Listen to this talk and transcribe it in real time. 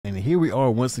here we are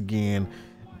once again,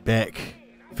 back,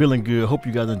 feeling good. Hope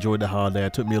you guys enjoyed the holiday. I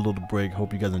took me a little break.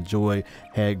 Hope you guys enjoyed,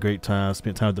 had great time,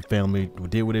 spent time with the family,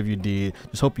 did whatever you did.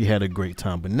 Just hope you had a great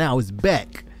time. But now it's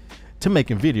back to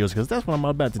making videos, because that's what I'm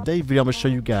about. Today's video, I'm gonna show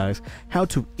you guys how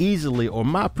to easily, or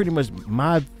pretty much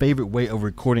my favorite way of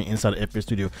recording inside of FL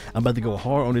Studio. I'm about to go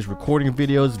hard on these recording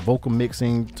videos, vocal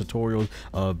mixing tutorials,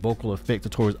 vocal effect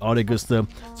tutorials, all that good stuff.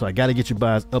 So I got to get you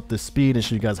guys up to speed and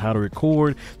show you guys how to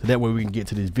record, so that way we can get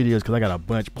to these videos, because I got a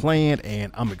bunch planned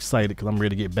and I'm excited because I'm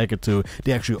ready to get back into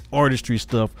the actual artistry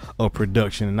stuff of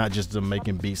production and not just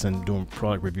making beats and doing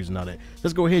product reviews and all that.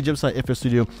 Let's go ahead and jump inside FL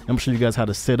Studio. I'm gonna show you guys how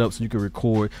to set up so you can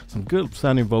record some good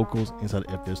sounding vocals inside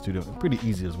of FL Studio. Pretty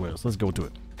easy as well. So let's go to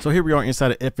it. So here we are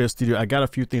inside of FL Studio. I got a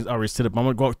few things already set up. I'm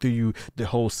gonna walk through you the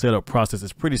whole setup process.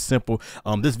 It's pretty simple.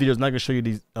 This video is not gonna show you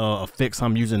these effects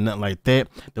I'm using, nothing like that.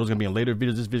 Those are gonna be in later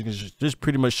videos. This video is just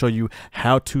pretty much show you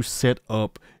how to set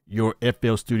up your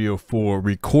FL Studio for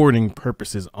recording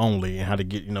purposes only, and how to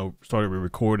get started with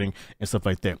recording and stuff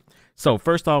like that. So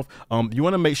first off, you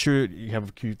want to make sure you have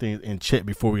a few things in check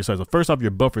before we get started. So first off,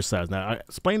 your buffer size. Now I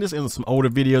explained this in some older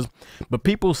videos, but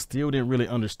people still didn't really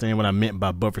understand what I meant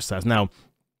by buffer size. Now,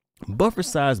 buffer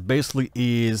size basically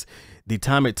is the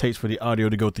time it takes for the audio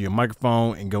to go through your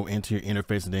microphone and go into your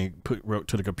interface and then put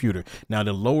to the computer. Now,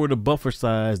 the lower the buffer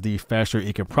size, the faster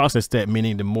it can process that,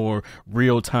 meaning the more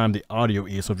real time the audio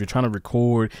is. So if you're trying to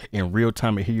record in real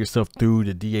time and hear yourself through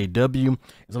the DAW and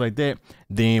stuff like that,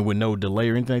 then with no delay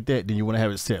or anything like that, then you want to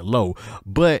have it set low.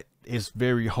 But it's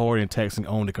very hard and taxing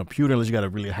on the computer unless you got a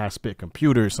really high spec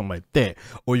computer or something like that,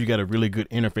 or you got a really good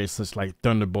interface such like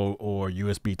Thunderbolt or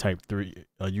USB type 3,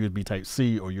 USB type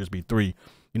C or USB 3.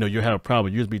 You'll have a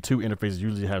problem. USB 2 interfaces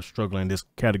usually have struggle in this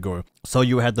category. So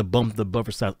you have to bump the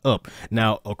buffer size up.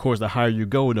 Now, of course, the higher you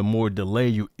go, the more delay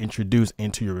you introduce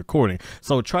into your recording.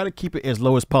 So try to keep it as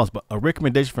low as possible. A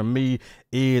recommendation from me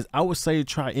is, I would say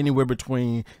try anywhere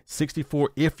between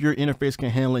 64, if your interface can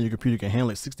handle it, your computer can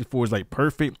handle it. 64 is like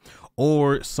perfect,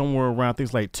 or somewhere around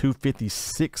things like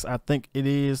 256, I think it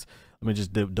is. Let me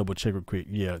just double check real quick.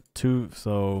 Yeah,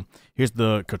 so here's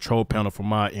the control panel for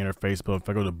my interface. But if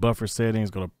I go to buffer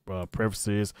settings, go to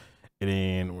preferences, and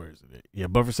then where is it? Yeah,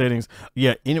 buffer settings.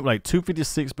 Yeah, like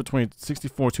 256, between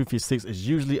 64 and 256 is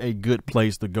usually a good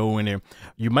place to go in there.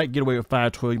 You might get away with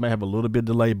 512. You might have a little bit of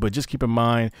delay, but just keep in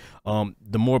mind,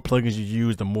 the more plugins you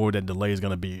use, the more that delay is going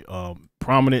to be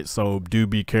prominent. So do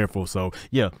be careful. So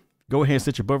yeah, go ahead and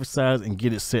set your buffer size and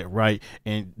get it set right,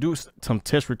 and do some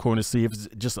test recording to see if it's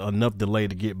just enough delay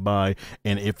to get by,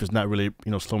 and if it's not really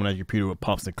slowing down your computer with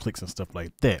pops and clicks and stuff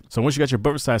like that. So once you got your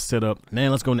buffer size set up, now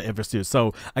let's go into FL Studio.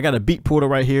 So I got a beat portal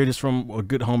right here. This from a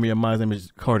good homie of mine. His name is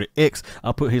Carter X.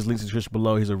 I'll put his links in the description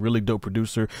below. He's a really dope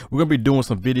producer. We're gonna be doing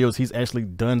some videos. He's actually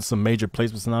done some major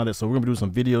placements and all that, so we're gonna be doing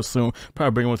some videos soon.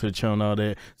 Probably bring him to the channel and all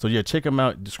that. So yeah, check him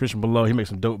out. Description below. He makes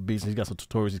some dope beats, and he's got some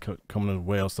tutorials he's coming as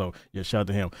well. So yeah, shout out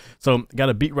to him. So got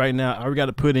a beat right now. I already got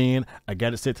it put in. I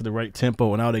got it set to the right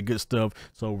tempo and all that good stuff.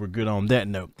 So we're good on that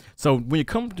note. So when you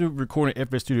come to recording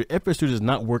FL Studio does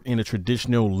not work in a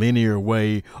traditional linear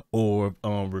way or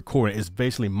recording. It's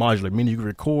basically modular, meaning you can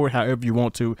record however you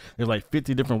want to. There's like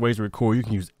 50 different ways to record. You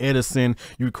can use Edison.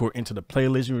 You record into the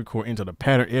playlist. You record into the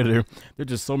pattern editor. There's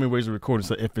just so many ways to record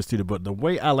inside FL Studio. But the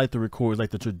way I like to record is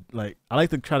I like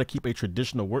to try to keep a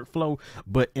traditional workflow,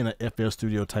 but in a FL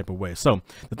Studio type of way. So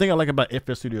the thing I like about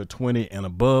FL Studio 20 and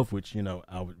above, which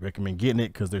I would recommend getting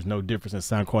it because there's no difference in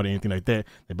sound quality or anything like that.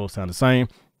 They both sound the same.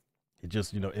 It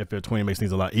just FL 20 makes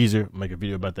things a lot easier. I'll make a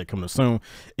video about that coming soon.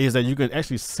 Is that you can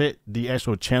actually set the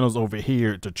actual channels over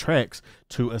here to tracks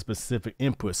to a specific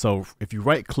input. So if you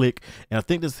right click, and I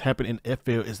think this happened in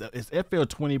FL, it's FL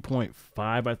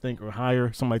 20.5 I think, or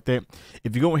higher, something like that.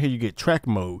 If you go in here, you get track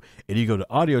mode, and you go to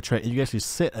audio track, and you actually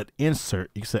set an insert.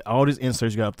 You can set all these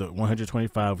inserts. You got up to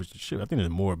 125, which should, I think there's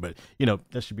more, but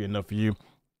that should be enough for you.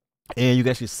 And you can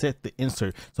actually set the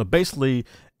insert. So basically,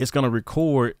 it's gonna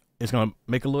record. It's gonna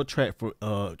make a little track for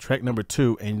track number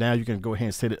 2, and now you can go ahead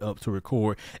and set it up to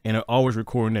record, and it'll always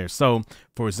record in there. So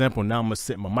for example, now I'm gonna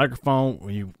set my microphone.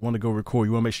 When you want to go record,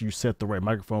 you want to make sure you set the right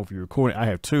microphone for your recording. I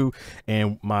have 2,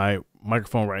 and my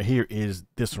microphone right here is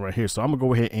this one right here. So I'm gonna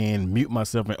go ahead and mute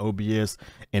myself in OBS,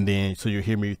 and then so you'll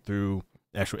hear me through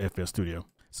actual FL Studio.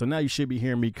 So now you should be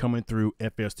hearing me coming through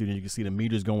FL Studio. You can see the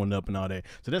meters going up and all that.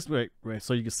 So that's right.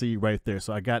 So you can see right there.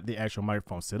 So I got the actual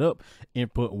microphone set up.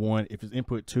 Input 1. If it's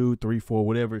input 2, 3, 4,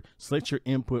 whatever, select your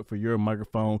input for your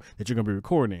microphone that you're going to be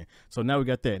recording in. So now we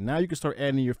got that. Now you can start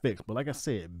adding your effects. But like I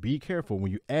said, be careful.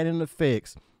 When you add in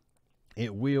effects,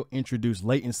 it will introduce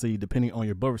latency depending on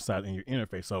your buffer size and your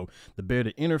interface. So the better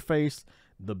the interface,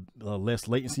 the less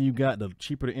latency you got, the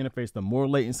cheaper the interface, the more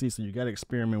latency. So you got to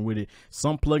experiment with it.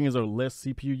 Some plugins are less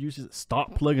CPU usage.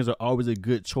 Stock plugins are always a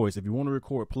good choice. If you want to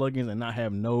record plugins and not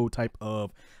have no type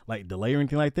of like delay or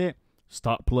anything like that,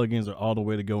 stock plugins are all the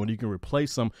way to go, and you can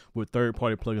replace them with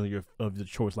third-party plugins of your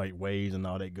choice, like Waves and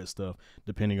all that good stuff,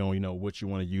 depending on, you know, what you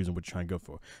want to use and what you're trying to go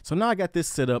for. So now I got this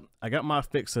set up. I got my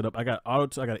effects set up. I got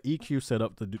an EQ set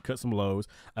up to cut some lows.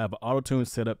 I have an auto tune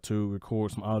set up to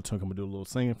record some auto tune. I'm gonna do a little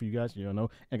singing for you guys. You know,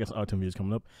 I got some auto tune music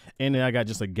coming up, and then I got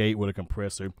just a gate with a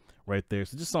compressor right there.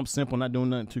 So just something simple, not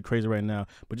doing nothing too crazy right now,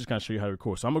 but just kind of show you how to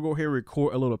record. So I'm gonna go here and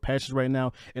record a little patches right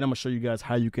now, and I'm gonna show you guys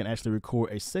how you can actually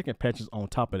record a second patches on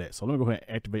top of that. So let me go ahead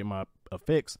and activate my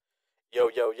effects. Yo,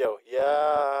 yo, yo,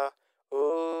 yeah.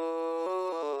 Ooh,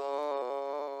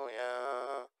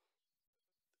 yeah.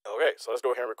 Okay, so let's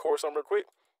go ahead and record something real quick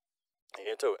and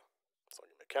get into it. So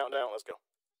give me a countdown, let's go.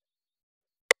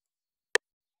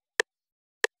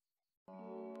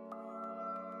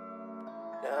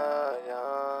 Yeah, yeah.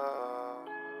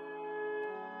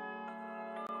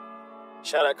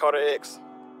 Shoutout Carter X.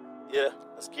 Yeah,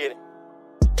 let's get it.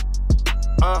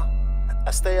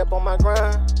 I stay up on my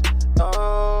grind.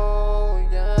 Oh,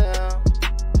 yeah.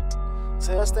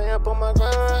 Say I stay up on my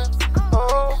grind.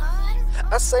 Oh,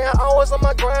 I say I always on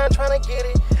my grind trying to get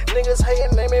it. Niggas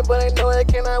hating on me, but they know they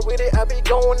cannot with it. I be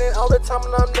going in all the time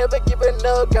and I'm never giving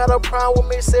up. Got a problem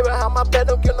with me, say how my bad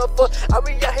don't give no fuck. I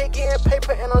be out here getting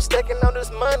paper and I'm stacking on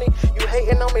this money. You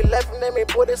hating on me, laughing at me,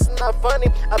 boy, this is not funny.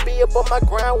 I be up on my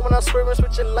grind when I'm swerving,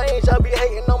 switching lanes. Y'all be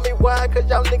hating on me, why? Cause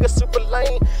y'all niggas super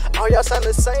lame. All y'all sound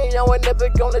the same, y'all ain't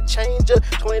never gonna change up.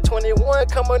 2021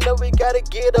 coming up, we gotta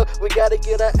get up. We gotta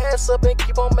get our ass up and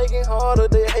keep on making harder.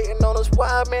 They hating on us,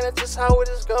 why, man? It's just how it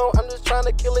is going. I'm just trying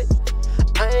to kill it.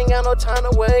 I ain't got no time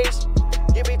to waste.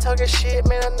 You be talking shit,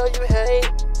 man, I know you hate.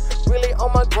 Really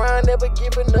on my grind, never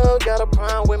giving up. Got a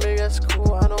prime with me, that's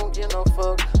cool, I don't give no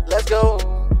fuck. Let's go.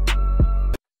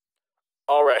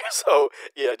 Alright, so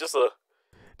yeah, just a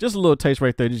little taste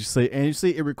right there, did you see? And you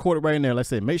see it recorded right in there. Like I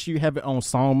said, make sure you have it on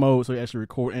song mode so you actually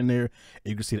record in there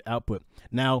and you can see the output.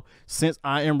 Now, since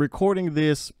I am recording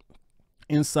this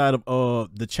inside of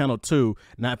the channel 2,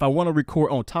 now if I want to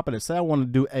record on top of this, say I want to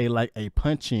do a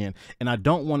punch in, and I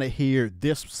don't want to hear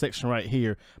this section right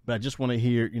here, but I just want to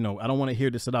hear, you know, I don't want to hear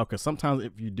this at all, because sometimes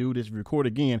if you do this, record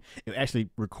again, it actually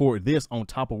record this on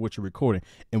top of what you're recording,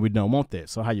 and we don't want that.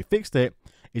 So how you fix that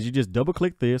is you just double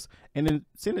click this and then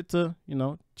send it to, you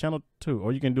know, channel 2,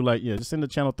 or you can do like, yeah, just send it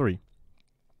to channel 3.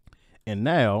 And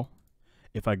now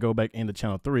if I go back into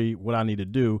channel 3, what I need to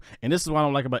do, and this is what I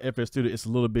don't like about FL Studio, it's a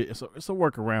little bit, it's a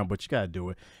workaround, but you gotta do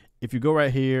it. If you go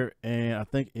right here, and I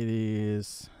think it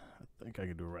is, I think I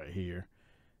can do it right here.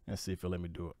 Let's see if it'll let me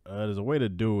do it. There's a way to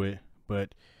do it,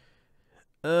 but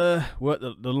what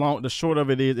the short of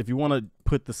it is, if you want to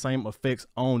put the same effects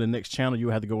on the next channel, you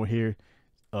have to go in here,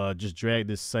 just drag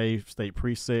this save state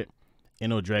preset,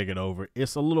 and it'll drag it over.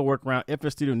 It's a little workaround. FL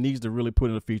Studio needs to really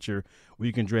put in a feature where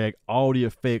you can drag all the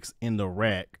effects in the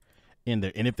rack in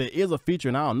there. And if there is a feature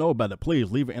and I don't know about it,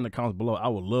 please leave it in the comments below. I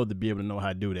would love to be able to know how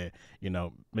to do that, you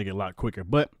know, make it a lot quicker.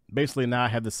 But basically now I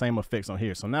have the same effects on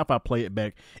here. So now if I play it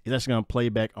back, it's actually going to play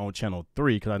back on channel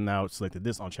 3 because I now selected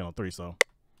this on channel 3. So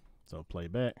play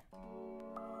back.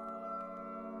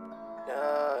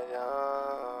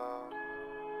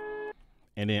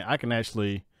 And then I can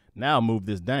actually now move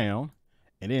this down.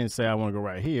 And then say I want to go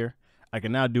right here, I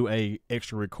can now do a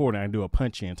extra recording. I can do a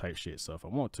punch in type shit. So if I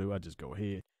want to, I just go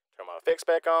ahead, turn my effects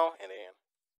back on, and then.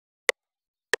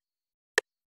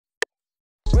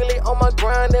 Really on my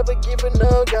grind, never giving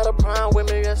up. Got a prime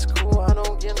with me, that's cool, I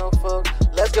don't give no fuck.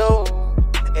 Let's go.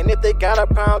 And if they got a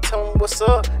pound, tell them what's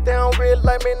up. They don't really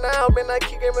like me now, man, I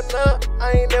keep giving up.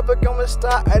 I ain't never gonna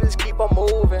stop, I just keep on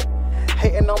moving.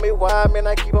 Hating on me, why, man,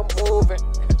 I keep on moving.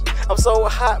 I'm so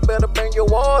hot, better bring your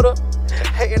water.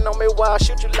 Hating on me, why I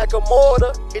shoot you like a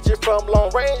mortar. Hit you from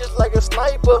long range just like a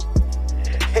sniper.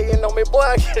 Hating on me, boy,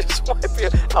 I can swipe you.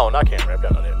 Oh, no, I can't rap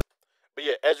down on that. But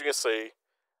yeah, as you can see,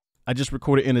 I just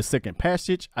recorded in a second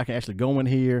passage. I can actually go in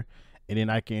here, and then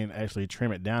I can actually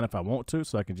trim it down if I want to.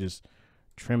 So I can just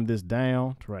trim this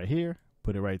down to right here,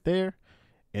 put it right there,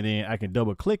 and then I can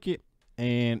double click it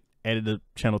and add it to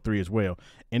channel 3 as well.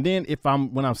 And then if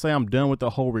when I say I'm done with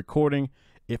the whole recording,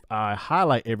 if I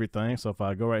highlight everything, so if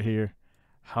I go right here,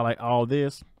 highlight all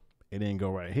this, and then go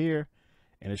right here,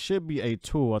 and it should be a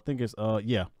tool. I think it's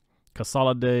yeah,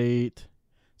 consolidate,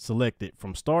 select it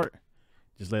from start,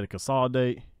 just let it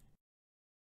consolidate,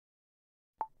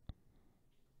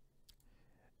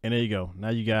 and there you go. Now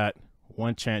you got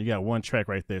one channel, you got one track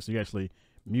right there. So you actually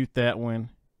mute that one,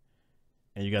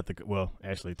 and you got the, well,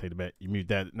 actually take it back, you mute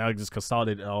that. Now you just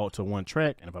consolidate it all to one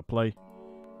track, and if I play,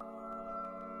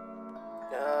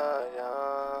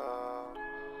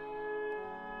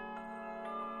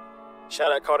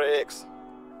 Shoutout Carter X.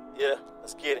 Yeah,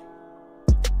 let's get it.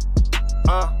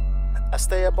 I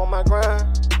stay up on my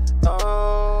grind.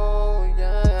 Oh,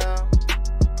 yeah.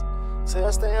 Say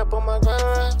I stay up on my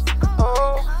grind.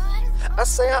 Oh, I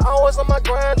say I always on my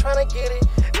grind trying to get it.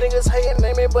 Niggas hating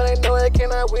on me, but they know they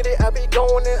cannot with it. I be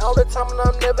going in all the time and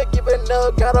I'm never giving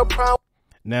up. Got a problem.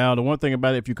 Now, the one thing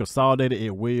about it, if you consolidate it,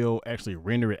 it will actually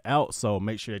render it out. So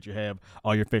make sure that you have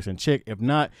all your effects in check. If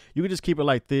not, you can just keep it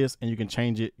like this and you can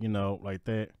change it, you know, like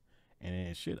that. And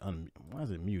then shit, why is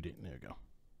it muted? There we go.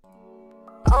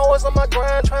 Always on my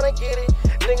grind trying to get it.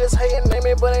 Niggas hating on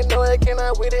me, but they know they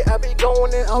cannot with it. I be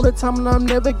going in all the time and I'm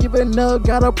never giving up.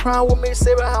 Got a problem with me,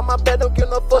 say how my bad, don't give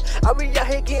no fuck. I be out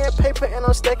here getting paper and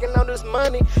I'm stacking all this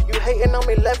money. You hating on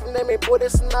me, laughing at me, boy,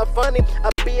 this is not funny. I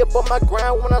be up on my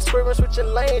grind when I swerving, switching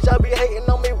lanes. Y'all be hating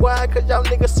on me, why? Cause y'all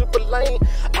niggas super lame.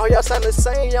 All y'all sound the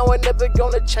same, y'all ain't never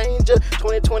gonna change up.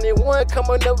 2021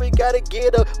 coming up, we gotta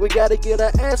get up. We gotta get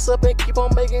our ass up and keep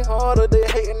on making harder. They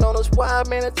hating on us, why,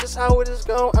 man? That's just how it is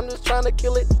going. I'm just trying to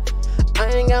kill it. I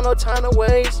ain't got no time to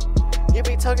waste. You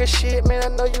be talking shit, man, I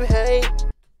know you hate.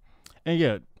 And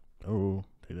yeah, oh,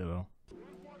 take that off.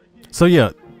 So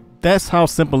yeah, that's how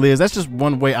simple it is. That's just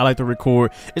one way I like to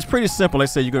record. It's pretty simple. Like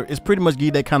I said, it's pretty much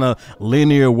give that kind of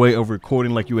linear way of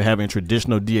recording like you would have in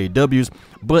traditional DAWs,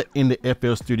 but in the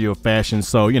FL Studio fashion.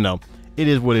 So, you know, it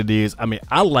is what it is. I mean,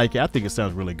 I like it. I think it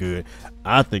sounds really good.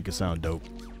 I think it sounds dope.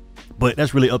 But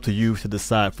that's really up to you to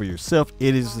decide for yourself.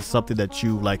 It is something that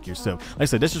you like yourself. Like I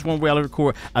said, that's just one way I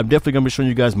record. I'm definitely going to be showing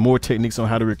you guys more techniques on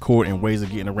how to record and ways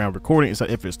of getting around recording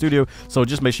inside FL Studio. So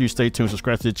just make sure you stay tuned,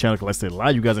 subscribe to the channel. Like I said, a lot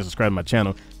of you guys are subscribing to my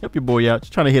channel. Help your boy out.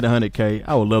 Just trying to hit 100K.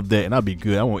 I would love that, and I'll be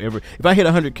good. I won't ever. If I hit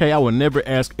 100K, I will never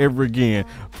ask ever again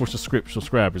for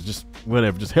subscribers. Just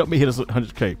whatever. Just help me hit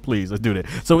 100K, please. Let's do that.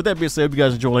 So with that being said, if you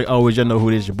guys enjoy, like always, y'all know who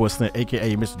it is. Your boy Slim,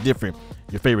 aka Mr. Different,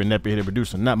 your favorite nappy-headed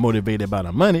producer, not motivated by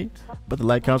the money, but the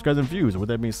like, comments, and views. And with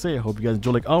that being said, hope you guys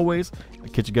enjoy like always. I'll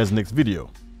catch you guys in the next video.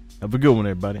 Have a good one,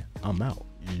 everybody. I'm out.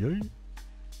 Yeah.